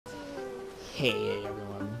Hey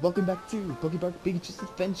everyone, welcome back to Pokepark Beach's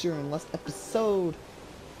Adventure. In last episode,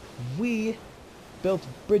 we built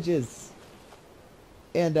bridges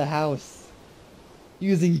and a house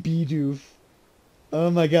using Bidoof.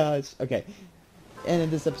 Oh my gosh. Okay, and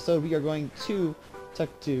in this episode we are going to talk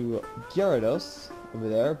to Gyarados over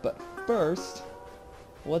there, but first,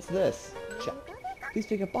 what's this? Check. Please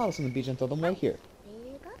pick up bottles from the beach and throw them right here.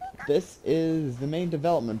 This is the main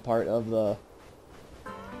development part of the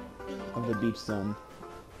beach zone.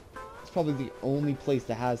 It's probably the only place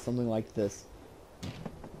that has something like this.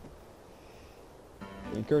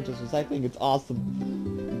 It encourages recycling. It's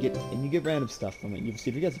awesome. You get random stuff from it. You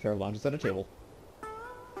see if you get a pair of lounges at a table.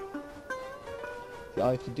 So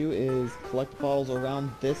all you have to do is collect bottles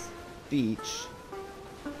around this beach.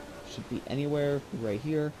 Should be anywhere right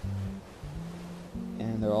here.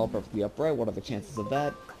 And they're all perfectly upright. What are the chances of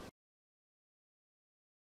that?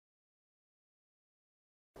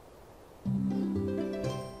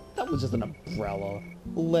 That was just an umbrella.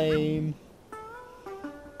 Lame.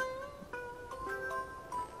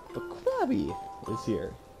 But Krabby is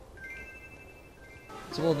here.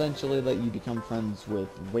 So we'll eventually let you become friends with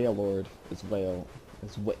Wailord.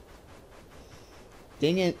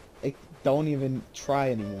 Dang it! I don't even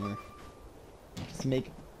try anymore.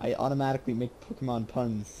 I automatically make Pokemon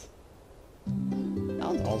puns. That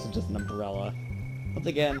one's also just an umbrella. Once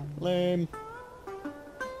again, lame.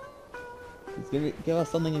 Give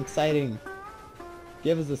us something exciting.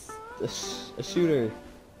 Give us a shooter.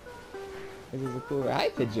 This is a cool. Hi,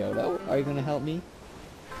 Pidgeotto. Are you gonna help me?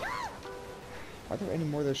 Are there any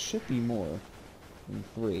more? There should be more than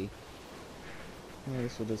 3. I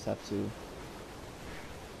guess we'll just have to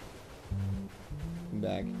come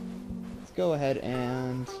back. Let's go ahead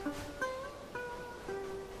and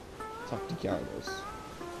talk to Gyarados.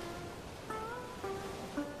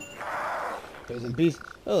 Prison Beast.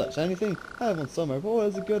 Oh, that shiny thing. I have one somewhere, but what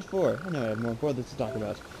is it good for? I know I have more important things to talk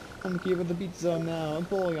about. I'm the keeper of the beach zone now, and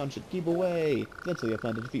Poleon should keep away. Eventually I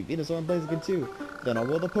plan to defeat Venusaur and Blaziken too. Then I'll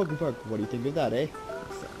roll the Pokepark. What do you think of that, eh?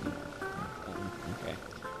 Okay.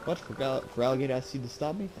 What? For Alligator asked you to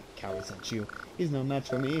stop me? That coward sent you. He's no match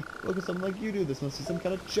for me. Look at someone like you do. This must be some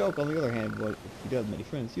kind of joke. On the other hand, if you do have many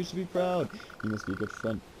friends, you should be proud. You must be a good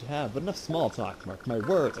friend to have. But enough small talk. Mark my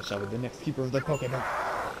words. I shall be the next keeper of the Pokepark.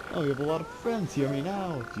 Oh, you have a lot of friends. Hear me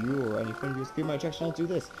now. If you or any friend of yours give my attraction, I'll do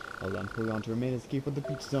this. I'll allow Pokeon to remain as keeper of the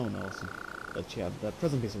beach zone. I'll also let you have that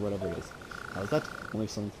present piece or whatever it is. How's that? Only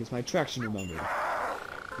if someone takes my attraction, remember.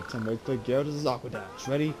 Pretend I play Gyarados' Aqua Dash.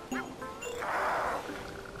 Ready?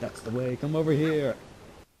 That's the way. Come over here.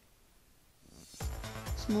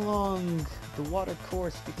 Swim along the water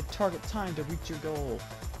course. Be the target time to reach your goal.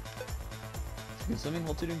 Keep swimming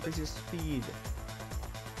while to increase your speed.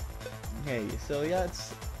 Okay, so yeah,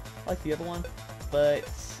 it's like the other one, but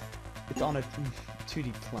it's on a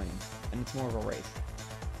 2D plane, and it's more of a race.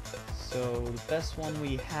 So the best one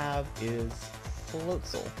we have is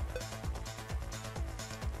Floatzel.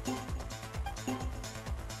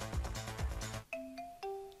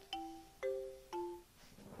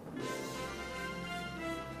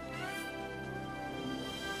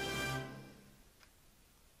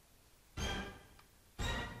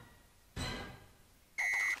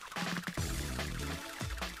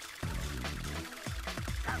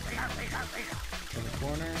 In the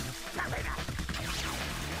corner.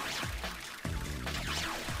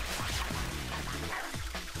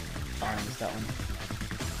 Oh, I missed that one.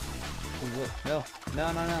 Ooh, no. No,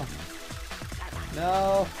 no, no.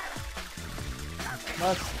 No.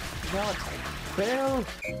 Must not fail.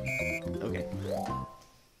 Okay.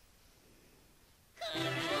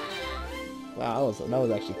 Wow, that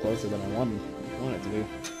was actually closer than I wanted it to be.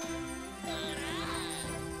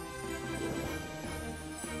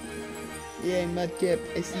 Yay, Mudkip,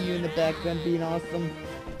 I see you in the background being awesome.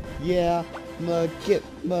 Yeah, Mudkip,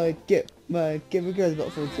 Mudkip, Mudkip, who cares about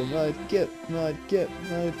Floatzel? Mudkip, Mudkip,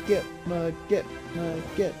 Mudkip, Mudkip,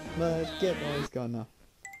 Mudkip, Mudkip. Oh, he's gone now.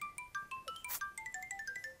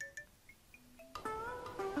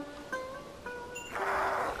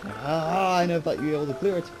 Ah, I never thought you'd be able to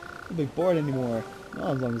clear it. Don't be bored anymore.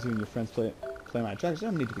 Well, as long as you and your friends play my attraction, I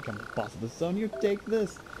don't need to become the boss of the zone. You take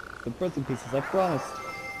this. The prison pieces, I promised.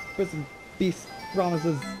 Prison Beast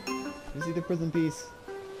promises. You see the prison piece?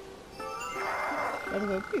 By the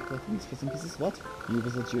way, wait, what these prison pieces? What? You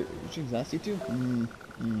visit your dreams asked you to?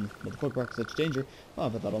 But the Pokepark is such danger. Oh,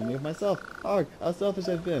 but that only of myself. Arg, how selfish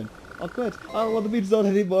I've been. I'll quit. I don't want the beach zone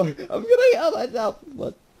anymore. I'm gonna kill myself.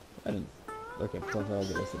 What? I didn't. Okay, don't worry, I'll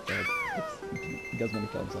get this. He does want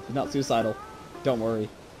to kill himself. He's not suicidal. Don't worry.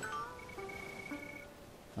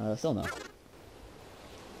 Still no.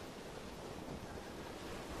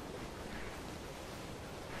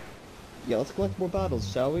 Yeah, let's collect more bottles,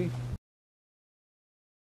 shall we?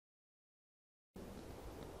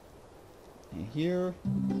 And here,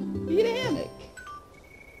 we get a hammock.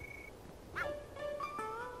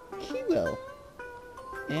 Cool.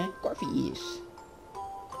 And Corfish.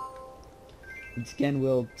 Once again,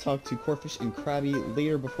 we'll talk to Corfish and Krabby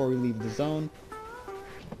later before we leave the zone.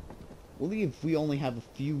 We'll leave. We only have a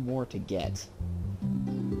few more to get.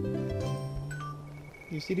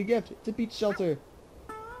 You see the gift? It's a beach shelter.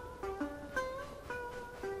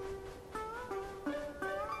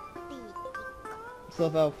 So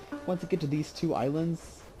if once you get to these two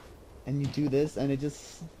islands, and you do this, and it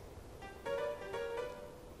just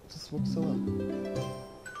works so well.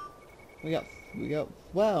 We got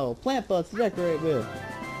wow, plant pots to decorate with.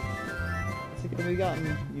 We've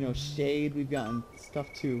gotten, you know, shade. We've gotten stuff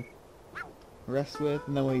to rest with,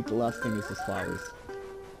 and then the last thing is just flowers,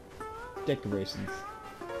 decorations.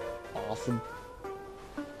 Awesome.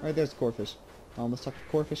 Alright, there's Corfish. Let's talk to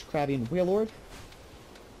Corfish, Krabby, and Wailord.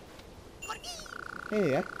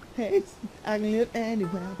 Hey, I can live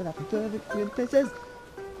anywhere, but I prefer the good places.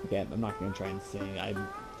 Okay, I'm not gonna try and sing. I'm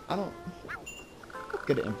not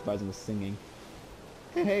good at improvising with singing.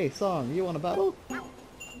 Hey, song, you want a battle?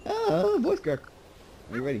 Ah, voice crack.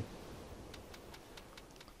 Are you ready?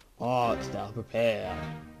 Art style prepared.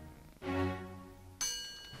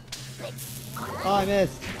 Oh, I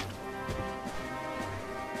missed.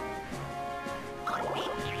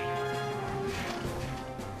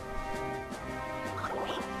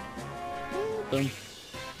 Boom.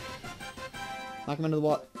 Knock him into the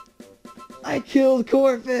water. I killed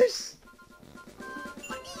Corfish!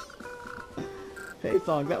 Hey,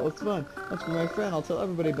 song, that was fun. That's for my friend. I'll tell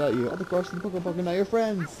everybody about you. All the Corfish and Pokepark are now your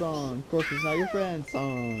friends, song. Corfish is now your friend,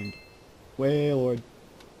 song. Wailord.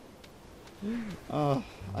 Oh,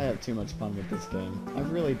 I have too much fun with this game. I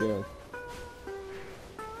really do.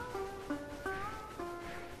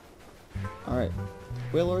 Alright.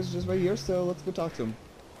 Wailord's just right here, so let's go talk to him.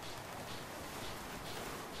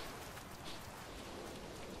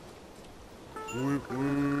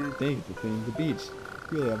 Thank you for cleaning the beach.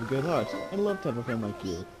 You really have a good heart. I'd love to have a friend like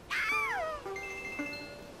you.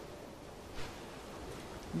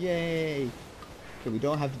 Yay! Okay, we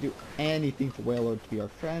don't have to do anything for Wailord to be our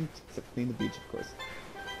friend, except clean the beach, of course.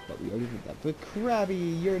 But we already did that. But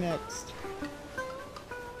Krabby, you're next.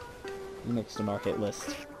 You're next on our hit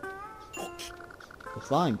list. The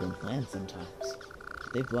flying don't land sometimes.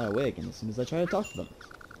 They fly away again as soon as I try to talk to them.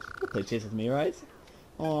 You'll play chase with me, right?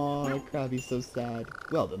 Aw, Krabby's so sad.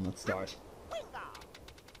 Well then, let's start.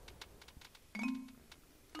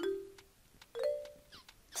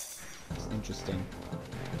 It's interesting.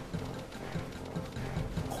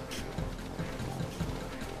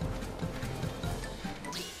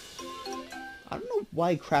 I don't know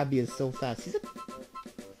why Krabby is so fast. He's a...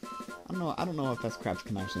 I don't know how fast crabs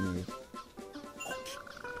can actually move.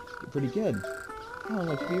 You're pretty good. I'd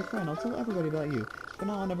like to be your friend. I'll tell everybody about you. But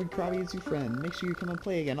now whenever Krabby is your friend, make sure you come and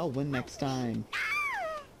play again. I'll win next time.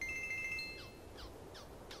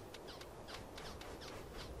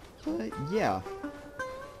 But yeah.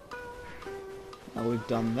 Now we've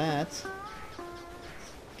done that. Let's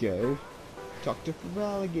go talk to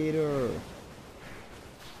Alligator.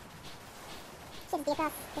 Should be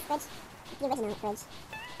across this bridge. The original bridge.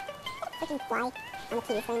 Freaking fly on the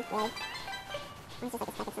TV frame, really. Or it's just like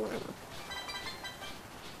a speck of something, I don't know.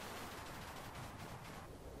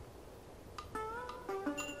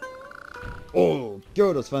 Oh,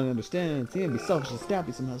 Gyarados finally understands. He can be selfish and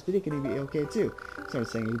snappy sometimes, but he can be okay too. Started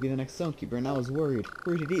saying he'd be the next zone keeper, and I was worried.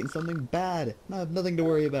 Worried he'd eaten something bad. Now I have nothing to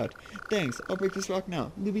worry about. Thanks, I'll break this rock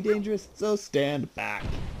now. It'll be dangerous, so stand back.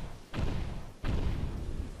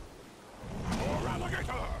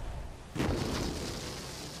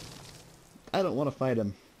 I don't want to fight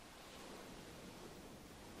him.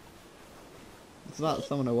 It's not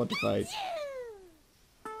someone I want to fight.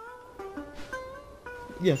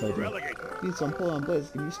 Yes, I do. These some pull on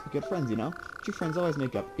Blizz and used to be good friends, you know? True friends always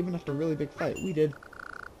make up, even after a really big fight. We did.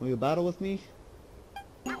 Will you battle with me?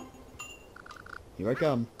 Here I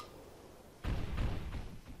come.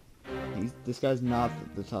 This guy's not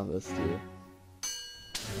the toughest here.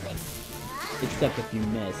 Except if you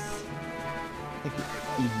miss. Like an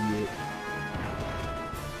idiot.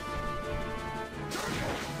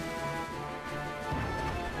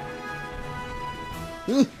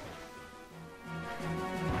 Okay.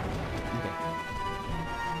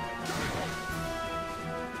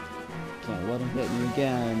 Can't let him hit me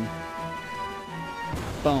again.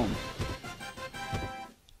 Boom.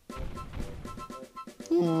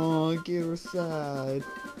 Oh, get her sad.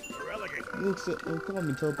 You look so calm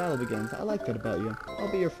until battle begins. I like that about you.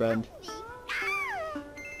 I'll be your friend.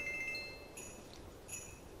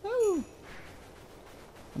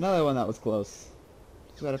 Another one that was close.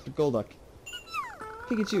 Just got after Golduck.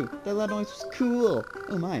 Pikachu, that loud noise was cool!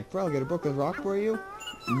 Oh my, Frogger broke the rock for you?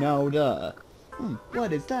 No, duh.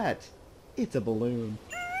 What is that? It's a balloon.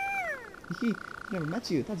 Hee, never met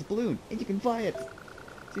you. That's a balloon, and you can fly it.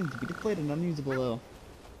 Seems to be deflated and unusable though.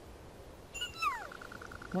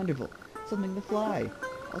 Wonderful. Something to fly.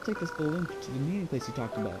 I'll take this balloon to the meeting place you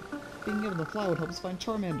talked about. Being able to fly would help us find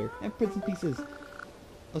Charmander and Prince in Pieces.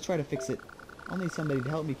 I'll try to fix it. I'll need somebody to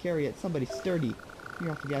help me carry it. Somebody sturdy.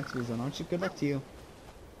 You're off to the Iceberg Zone, aren't you? Good luck to you.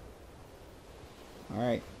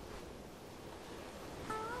 Alright.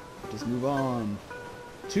 Just move on.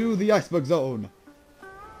 To the Iceberg Zone!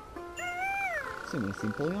 So when I see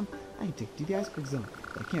Empoleon, I can take you to the Iceberg Zone,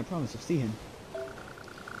 but I can't promise you'll see him.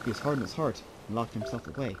 He has hardened his heart and locked himself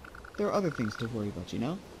away. There are other things to worry about, you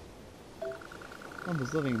know?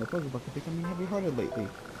 Umble's living in the Pokepark are becoming heavy-hearted lately.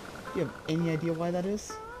 Do you have any idea why that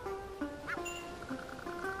is?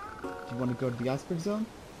 Do you want to go to the Iceberg Zone?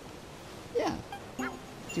 Yeah. Do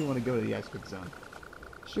you want to go to the Iceberg Zone?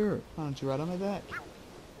 Sure. Why don't you ride on my back?